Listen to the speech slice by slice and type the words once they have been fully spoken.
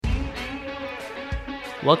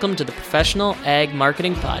Welcome to the Professional Ag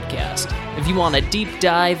Marketing Podcast. If you want a deep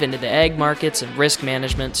dive into the ag markets and risk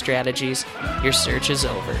management strategies, your search is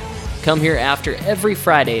over. Come here after every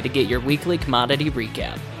Friday to get your weekly commodity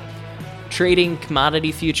recap. Trading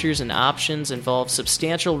commodity futures and options involves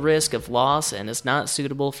substantial risk of loss and is not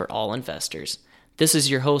suitable for all investors. This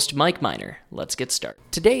is your host, Mike Miner. Let's get started.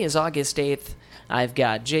 Today is August 8th. I've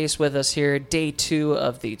got Jace with us here, day 2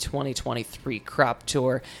 of the 2023 crop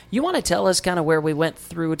tour. You want to tell us kind of where we went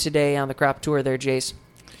through today on the crop tour there, Jace?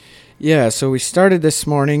 Yeah, so we started this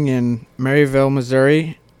morning in Maryville,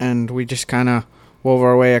 Missouri, and we just kind of wove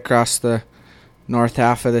our way across the north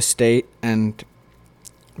half of the state and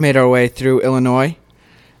made our way through Illinois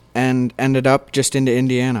and ended up just into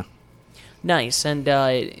Indiana. Nice. And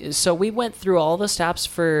so we went through all the stops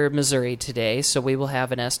for Missouri today, so we will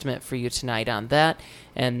have an estimate for you tonight on that.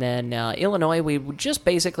 And then Illinois, we just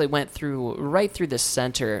basically went right through the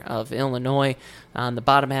center of Illinois on the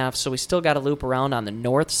bottom half, so we still got to loop around on the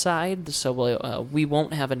north side, so we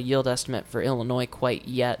won't have a yield estimate for Illinois quite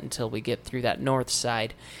yet until we get through that north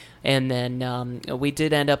side. And then we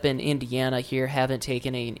did end up in Indiana here, haven't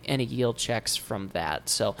taken any yield checks from that.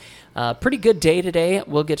 So pretty good day today.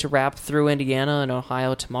 We'll get to wrap through Indiana and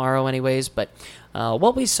Ohio tomorrow anyways. But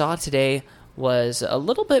what we saw today was a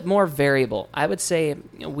little bit more variable. I would say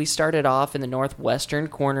we started off in the northwestern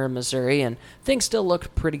corner of Missouri, and things still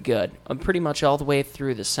looked pretty good. Pretty much all the way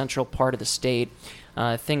through the central part of the state.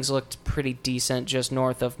 Things looked pretty decent just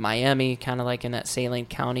north of Miami, kind of like in that Saline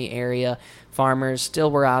County area. Farmers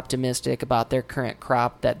still were optimistic about their current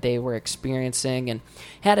crop that they were experiencing and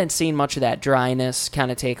hadn't seen much of that dryness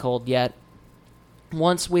kind of take hold yet.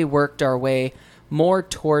 Once we worked our way more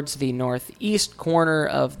towards the northeast corner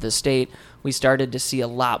of the state, we started to see a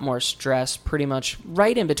lot more stress pretty much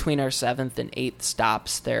right in between our 7th and 8th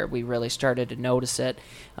stops there. We really started to notice it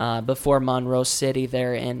before Monroe City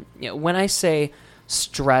there. And when I say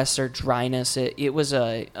stress or dryness, it was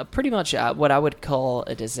a pretty much what I would call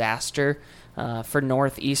a disaster for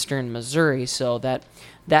northeastern Missouri. So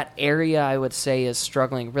that area, I would say, is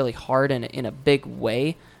struggling really hard in a big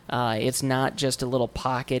way. It's not just a little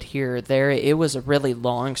pocket here or there. It was a really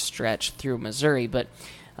long stretch through Missouri. But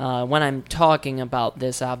when I'm talking about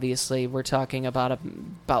this, obviously, we're talking about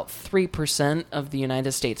 3% of the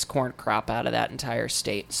United States corn crop out of that entire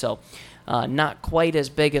state. So not quite as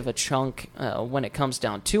big of a chunk when it comes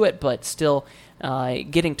down to it, but still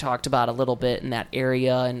getting talked about a little bit in that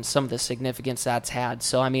area and some of the significance that's had.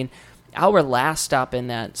 So, I mean, our last stop in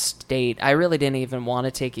that state, I really didn't even want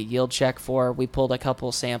to take a yield check for. We pulled a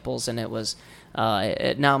couple samples, and it was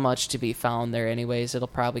not much to be found there anyways. It'll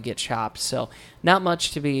probably get chopped. So not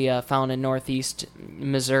much to be found in northeast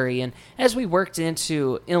Missouri. And as we worked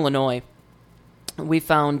into Illinois, we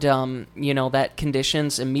found, that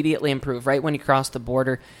conditions immediately improved. Right when you cross the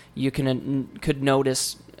border, you could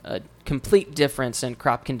notice a complete difference in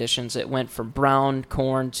crop conditions. It went from brown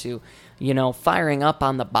corn to, firing up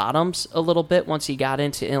on the bottoms a little bit once you got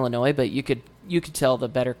into Illinois, but you could tell the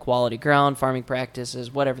better quality ground, farming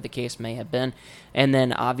practices, whatever the case may have been. And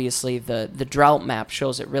then obviously the drought map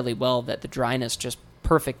shows it really well that the dryness just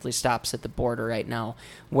perfectly stops at the border right now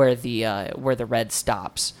where the red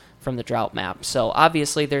stops from the drought map. So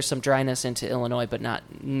obviously there's some dryness into Illinois, but not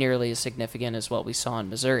nearly as significant as what we saw in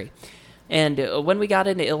Missouri. And when we got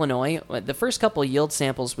into Illinois, the first couple of yield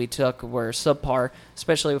samples we took were subpar,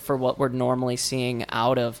 especially for what we're normally seeing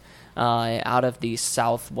out of the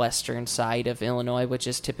southwestern side of Illinois, which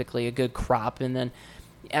is typically a good crop. And then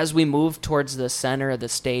as we moved towards the center of the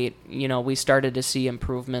state, we started to see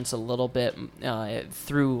improvements a little bit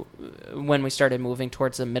through when we started moving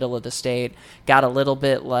towards the middle of the state. Got a little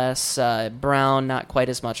bit less brown, not quite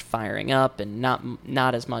as much firing up, and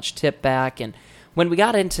not as much tip back. And when we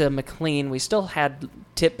got into McLean, we still had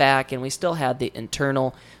tip back, and we still had the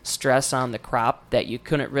internal stress on the crop that you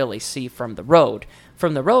couldn't really see from the road.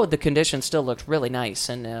 From the road, the conditions still looked really nice,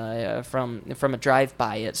 and from a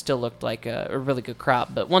drive-by, it still looked like a really good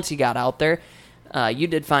crop. But once you got out there, you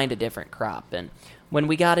did find a different crop. And when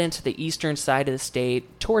we got into the eastern side of the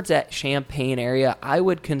state, towards that Champaign area, I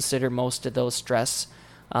would consider most of those stress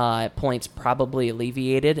points probably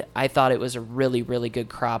alleviated. I thought it was a really, really good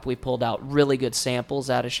crop. We pulled out really good samples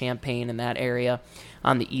out of Champaign in that area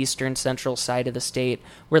on the eastern central side of the state,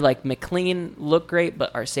 where like McLean looked great,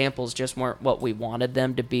 but our samples just weren't what we wanted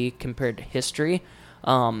them to be compared to history.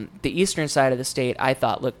 The eastern side of the state, I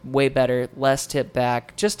thought, looked way better, less tip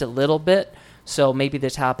back, just a little bit. So maybe the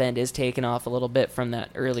top end is taken off a little bit from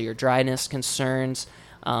that earlier dryness concerns.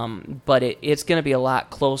 But it's going to be a lot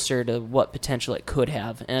closer to what potential it could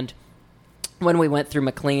have. And when we went through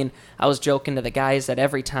McLean, I was joking to the guys that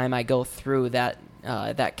every time I go through that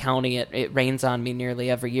that county. It rains on me nearly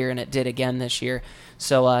every year, and it did again this year.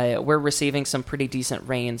 So we're receiving some pretty decent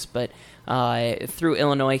rains, but through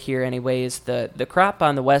Illinois here anyways, the crop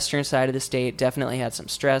on the western side of the state definitely had some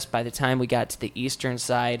stress. By the time we got to the eastern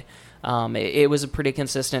side, it was a pretty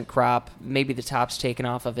consistent crop. Maybe the top's taken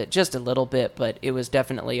off of it just a little bit, but it was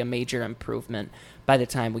definitely a major improvement by the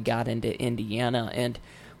time we got into Indiana. And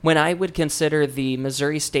when I would consider the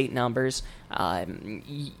Missouri state numbers,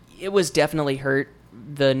 it was definitely hurt.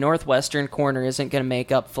 The northwestern corner isn't going to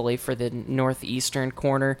make up fully for the northeastern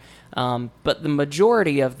corner, but the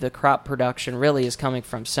majority of the crop production really is coming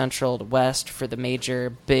from central to west for the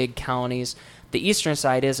major big counties. The eastern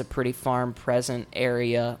side is a pretty farm-present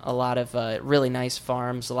area, a lot of really nice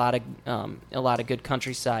farms, a lot of good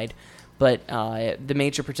countryside. But the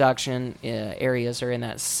major production areas are in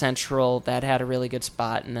that central that had a really good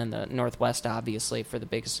spot, and then the northwest, obviously, for the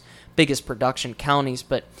biggest production counties.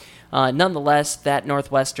 But nonetheless, that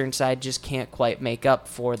northwestern side just can't quite make up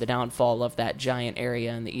for the downfall of that giant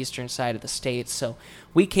area in the eastern side of the state. So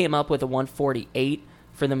we came up with a 148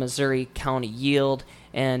 for the Missouri County yield.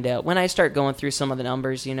 And when I start going through some of the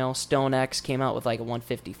numbers, StoneX came out with like a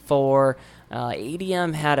 154.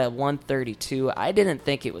 ADM had a 132. I didn't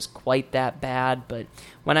think it was quite that bad, but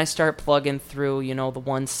when I start plugging through, the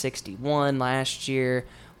 161 last year,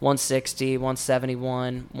 160,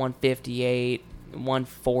 171, 158,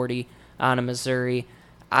 140 out of Missouri,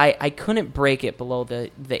 I couldn't break it below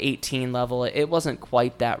the 18 level. It wasn't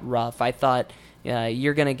quite that rough. I thought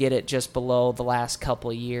you're going to get it just below the last couple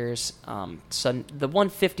of years. So the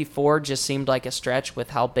 154 just seemed like a stretch with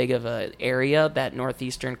how big of an area that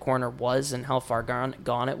northeastern corner was and how far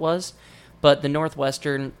gone it was. But the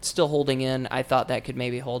northwestern still holding in. I thought that could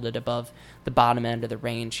maybe hold it above the bottom end of the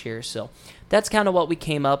range here. So that's kind of what we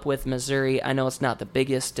came up with. Missouri, I know it's not the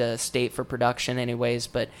biggest state for production anyways,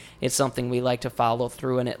 but it's something we like to follow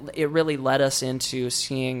through, and it really led us into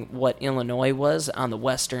seeing what Illinois was on the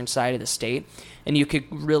western side of the state, and you could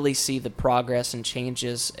really see the progress and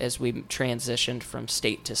changes as we transitioned from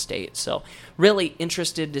state to state. So really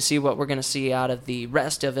interested to see what we're going to see out of the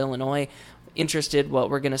rest of Illinois. Interested what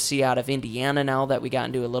we're going to see out of Indiana now that we got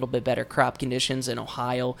into a little bit better crop conditions in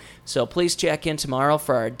Ohio. So please check in tomorrow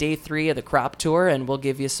for our day 3 of the crop tour, and we'll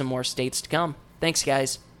give you some more states to come. Thanks,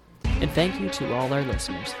 guys. And thank you to all our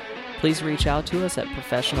listeners. Please reach out to us at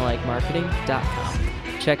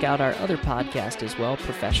professionalagmarketing.com. Check out our other podcast as well,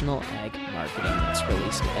 Professional Ag Marketing, that's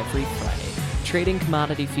released every Friday. Trading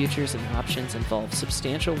commodity futures and options involves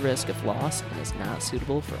substantial risk of loss and is not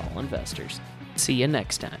suitable for all investors. See you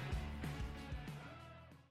next time.